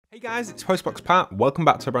Hey guys, it's postboxpat. Welcome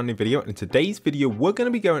back to a brand new video, and in today's video we're going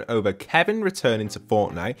to be going over Kevin returning to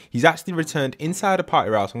Fortnite. He's actually returned inside a party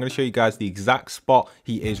route, so I'm going to show you guys the exact spot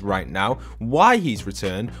he is right now, why he's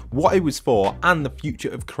returned, what it was for, and the future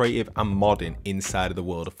of creative and modding inside of the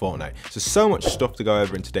world of Fortnite. So much stuff to go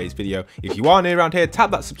over in today's video. If you are new around here,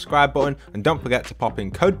 tap that subscribe button, and don't forget to pop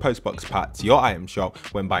in code postboxpat to your item shop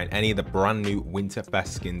when buying any of the brand new Winterfest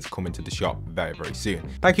skins coming to the shop very soon.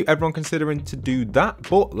 Thank you everyone considering to do that,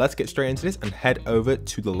 but let's get straight into this and head over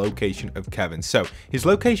to the location of Kevin. So his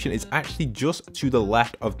location is actually just to the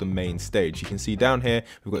left of the main stage. You can see down here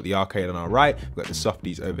we've got the arcade on our right, we've got the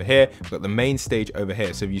softies over here, we've got the main stage over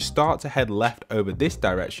here. So if you start to head left over this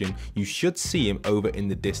direction, you should see him over in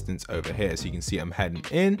the distance over here. So you can see I'm heading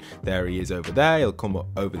in, there he is over there, he'll come up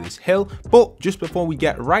over this hill. But just before we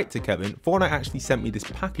get right to Kevin, Fortnite actually sent me this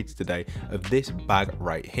package today of this bag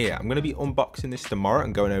right here. I'm going to be unboxing this tomorrow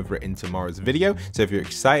and going over it in tomorrow's video. So if you're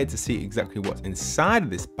excited to see exactly what's inside of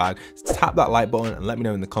this bag, tap that like button and let me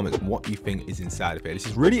know in the comments what you think is inside of here. This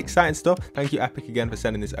is really exciting stuff. Thank you Epic again for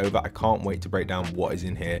sending this over. I can't wait to break down what is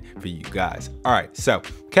in here for you guys. All right, so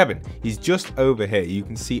Kevin, he's just over here. You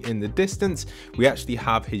can see in the distance we actually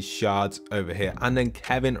have his shards over here, and then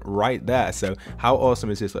Kevin right there. So how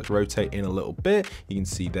awesome is this? Let's rotate in a little bit. You can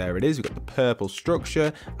see there it is. We've got the purple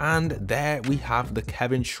structure, and there we have the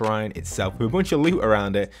Kevin shrine itself with a bunch of loot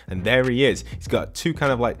around it, and there he is. He's got two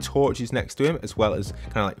kind of like torches next to him, as well as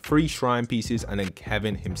kind of like 3 shrine pieces, and then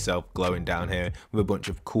Kevin himself glowing down here with a bunch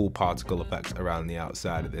of cool particle effects around the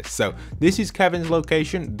outside of this. So this is Kevin's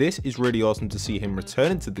location. This is really awesome to see him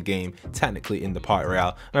returning to the game, technically in the party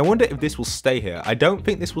royale, and I wonder if this will stay here. I don't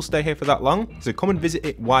think this will stay here for that long, so come and visit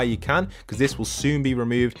it while you can, because this will soon be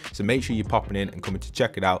removed. So make sure you're popping in and coming to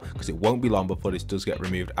check it out, because it won't be long before this does get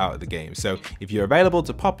removed out of the game. So if you're available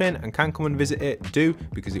to pop in and can come and visit it, do,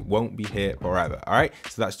 because it won't be here forever. All right,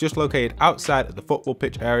 so that's just located outside of the football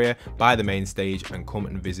pitch area by the main stage, and come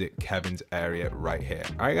and visit Kevin's area right here.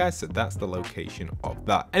 All right guys, so that's the location of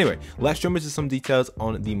that. Anyway, let's jump into some details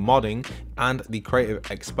on the modding and the creative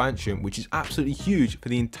expansion, which is absolutely huge for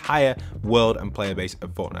the entire world and player base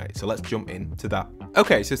of Fortnite. So let's jump into that.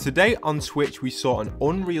 Okay, so today on Twitch we saw an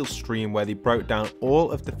Unreal stream where they broke down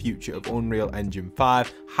all of the future of Unreal Engine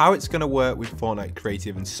 5, how it's going to work with Fortnite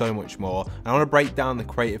Creative, and so much more. And I want to break down the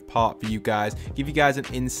creative part for you guys, give you guys an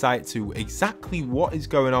insight to exactly what is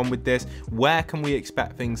going on with this, where can we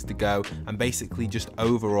expect things to go, and basically just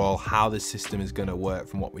overall how the system is going to work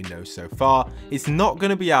from what we know so far. It's not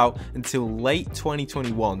going to be out until late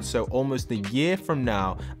 2021, so almost a year from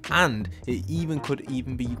now, and it could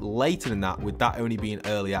even be later than that, with that only being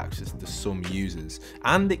early access to some users.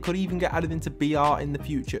 And it could even get added into BR in the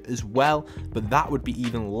future as well, but that would be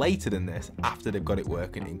even later than this, after they've got it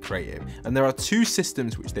working in creative. And there are 2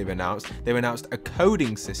 systems which they've announced. They've announced a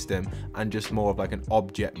coding system and just more of like an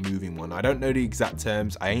object moving one. I don't know the exact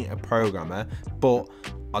terms, I ain't a programmer, but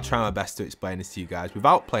I'll try my best to explain this to you guys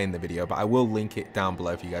without playing the video, but I will link it down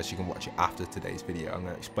below for you guys so you can watch it after today's video. I'm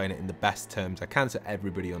going to explain it in the best terms I can so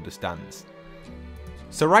everybody understands.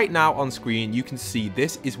 So right now on screen, you can see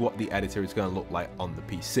this is what the editor is going to look like on the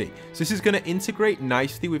PC. So this is going to integrate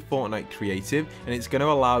nicely with Fortnite Creative, and it's going to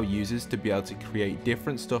allow users to be able to create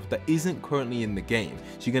different stuff that isn't currently in the game.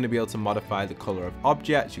 So you're going to be able to modify the color of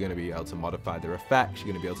objects, you're going to be able to modify their effects,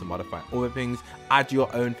 you're going to be able to modify other things, add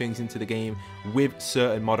your own things into the game with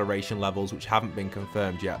certain moderation levels which haven't been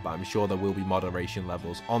confirmed yet, but I'm sure there will be moderation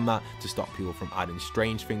levels on that to stop people from adding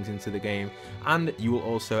strange things into the game. And you will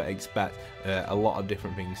also expect a lot of different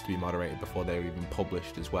things to be moderated before they're even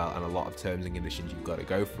published as well, and a lot of terms and conditions you've got to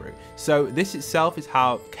go through. So this itself is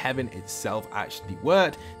how Kevin itself actually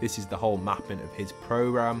worked. This is the whole mapping of his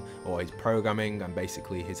program, or his programming, and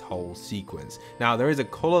basically his whole sequence. Now there is a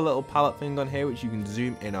color little palette thing on here which you can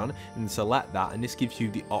zoom in on and select that, and this gives you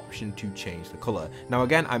the option to change the color. Now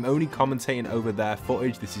again, I'm only commentating over their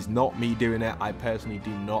footage. This is not me doing it. I personally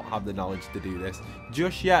do not have the knowledge to do this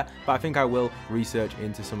just yet, but I think I will research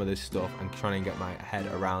into some of this stuff and try and get my head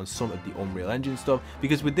around some of the Unreal Engine stuff,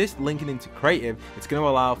 because with this linking into creative, it's going to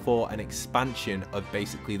allow for an expansion of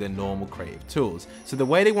basically the normal creative tools. So the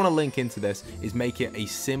way they want to link into this is make it a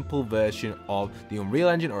simple version of the Unreal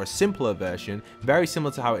Engine, or a simpler version, very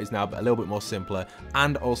similar to how it is now but a little bit more simpler,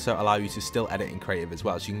 and also allow you to still edit in creative as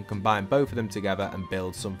well, so you can combine both of them together and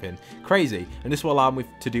build something crazy. And this will allow me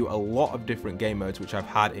to do a lot of different game modes which I've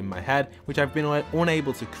had in my head, which I've been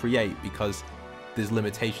unable to create because there's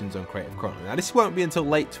limitations on creative currently. Now this won't be until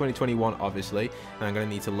late 2021 obviously, and I'm going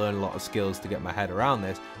to need to learn a lot of skills to get my head around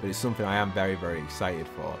this, but it's something I am very, very excited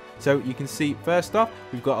for. So you can see first off,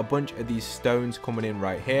 we've got a bunch of these stones coming in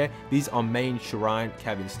right here. These are main shrine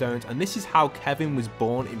Kevin stones, and this is how Kevin was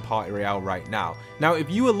born in Party Royale right now. Now if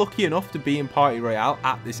you were lucky enough to be in Party Royale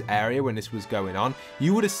at this area when this was going on,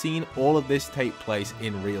 you would have seen all of this take place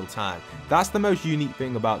in real time. That's the most unique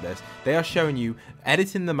thing about this. They are showing you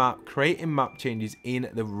editing the map, creating map changes in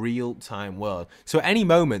the real-time world. So at any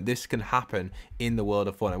moment, this can happen in the world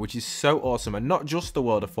of Fortnite, which is so awesome. And not just the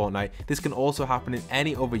world of Fortnite, this can also happen in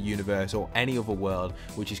any other universe or any other world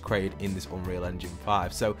which is created in this Unreal Engine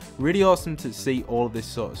 5. So really awesome to see all of this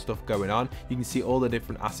sort of stuff going on. You can see all the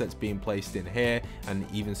different assets being placed in here, and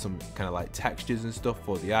even some kind of like textures and stuff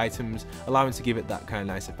for the items, allowing to give it that kind of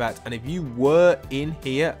nice effect. And if you were in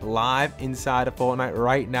here live inside of Fortnite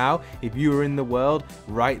right now, if you were in the world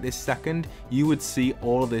right this second, you would see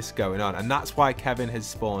all of this going on, and that's why Kevin has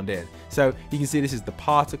spawned in. So you can see this is the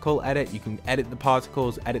particle edit. You can edit the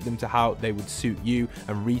particles, edit them to how they would suit you,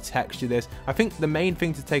 and retexture this. I think the main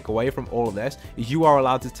thing to take away from all of this is you are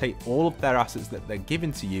allowed to take all of their assets that they're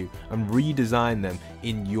given to you and redesign them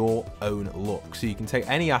in your own look. So you can take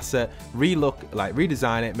any asset,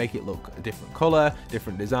 redesign it, make it look a different color,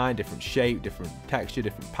 different design, different shape, different texture,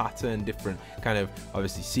 different pattern, different kind of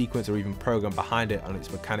obviously sequence or even program behind it on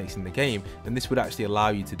its mechanics in the game, and this would actually allow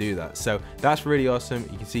you to do that. So that's really awesome.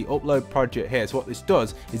 You can see upload project here. So what this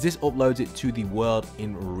does is this uploads it to the world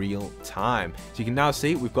in real time. So you can now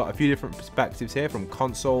see we've got a few different perspectives here from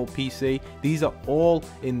console, PC. These are all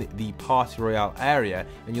in the Party Royale area,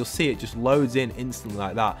 and you'll see it just loads in instantly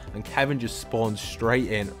like that, and Kevin just spawns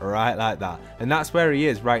straight in right like that. And that's where he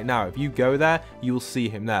is right now. If you go there, you'll see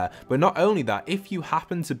him there. But not only that, if you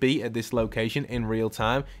happen to be at this location in real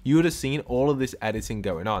time, you would have seen all of this editing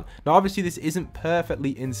going on. Now obviously this isn't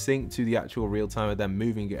perfectly in sync to the actual real time of them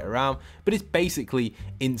moving it around, but it's basically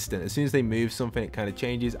instant. As soon as they move something, it kind of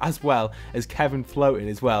changes, as well as Kevin floating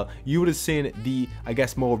as well. You would have seen the, I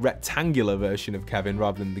guess, more rectangular version of Kevin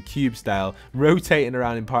rather than the cube style rotating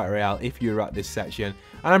around in Party Royale if you were at this section.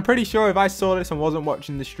 And I'm pretty sure if I saw this and wasn't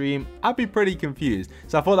watching the stream, I'd be pretty confused.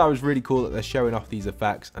 So I thought that was really cool that they're showing off these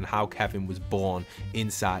effects and how Kevin was born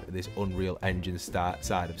inside of this Unreal Engine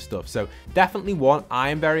side of stuff. So definitely one I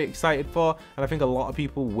am very excited for, and I think a lot of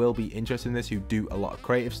people will be interested in this who do a lot of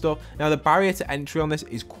creative stuff. Now the barrier to entry on this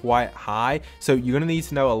is quite high, so you're going to need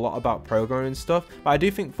to know a lot about programming and stuff, but I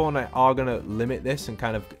do think Fortnite are going to limit this and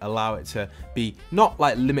kind of allow it to be, not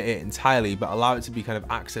like limit it entirely, but allow it to be kind of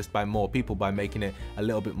accessed by more people by making it a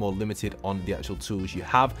little bit more limited on the actual tools you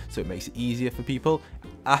have, so it makes it easier for people.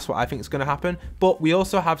 That's what I think is going to happen. But we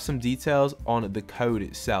also have some details on the code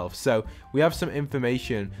itself. So we have some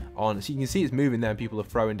information on, so you can see it's moving there and people are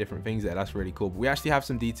throwing different things there. That's really cool. But we actually have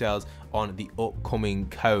some details on the upcoming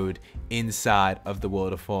code inside of the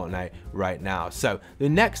world of Fortnite right now. So the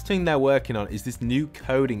next thing they're working on is this new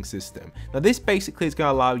coding system. Now this basically is going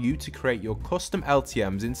to allow you to create your custom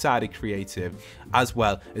LTMs inside of Creative, as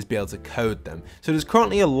well as be able to code them. So there's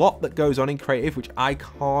currently a lot that goes on in Creative which I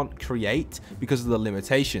can't create because of the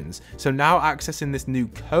limitations. So now accessing this new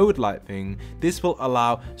code like thing, this will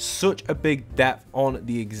allow such a big depth on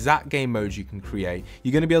the exact game modes you can create.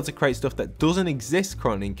 You're going to be able to create stuff that doesn't exist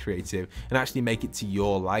currently in Creative and actually make it to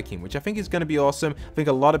your liking, which I think is going to be awesome. I think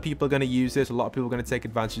a lot of people are going to use this. A lot of people are going to take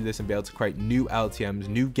advantage of this and be able to create new LTMs,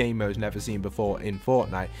 new game modes never seen before in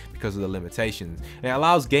Fortnite because of the limitations. And it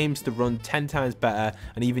allows games to run 10 times better,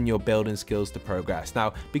 and even your building skills to progress.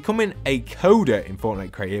 Now, becoming a coder in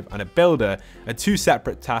Fortnite Creative and a builder are two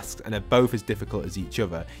separate tasks, and they're both as difficult as each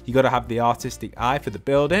other. You got to have the artistic eye for the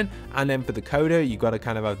building, and then for the coder, you got to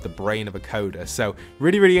kind of have the brain of a coder. So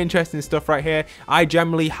really, really interesting stuff right here. I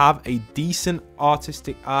generally have a decent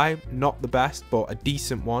artistic eye, not the best, but a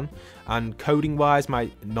decent one. And coding wise,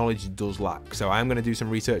 my knowledge does lack. So I'm going to do some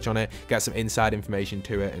research on it, get some inside information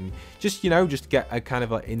to it, and just, you know, just get a kind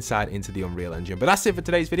of an insight into the Unreal Engine. But that's it for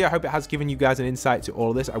today's video. I hope it has given you guys an insight to all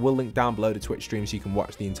of this. I will link down below the Twitch stream so you can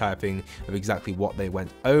watch the entire thing of exactly what they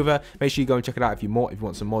went over. Make sure you go and check it out if you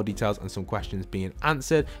want some more details and some questions being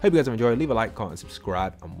answered. Hope you guys have enjoyed. Leave a like, comment, and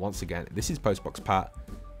subscribe. And once again, this is postboxpat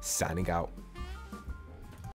signing out.